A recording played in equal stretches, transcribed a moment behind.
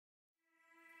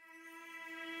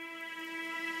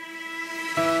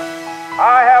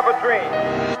I have a dream.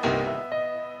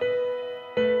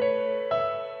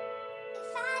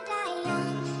 If I die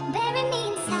young, bury me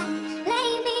in sand,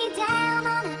 lay me down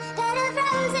on a bed of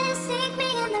roses, sink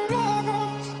me in the river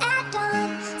at dawn,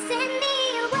 send me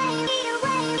away,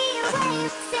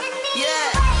 send me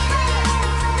Yeah. away.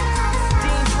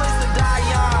 Dean Twister, die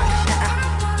young.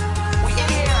 We in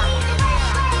here.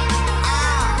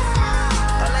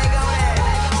 Let go there.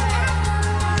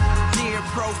 Dear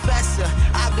Professor,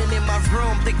 I've been in my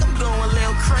room, think I'm going a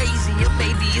little crazy, or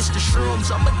maybe it's the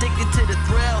shrooms. I'm addicted to the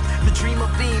thrill, the dream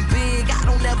of being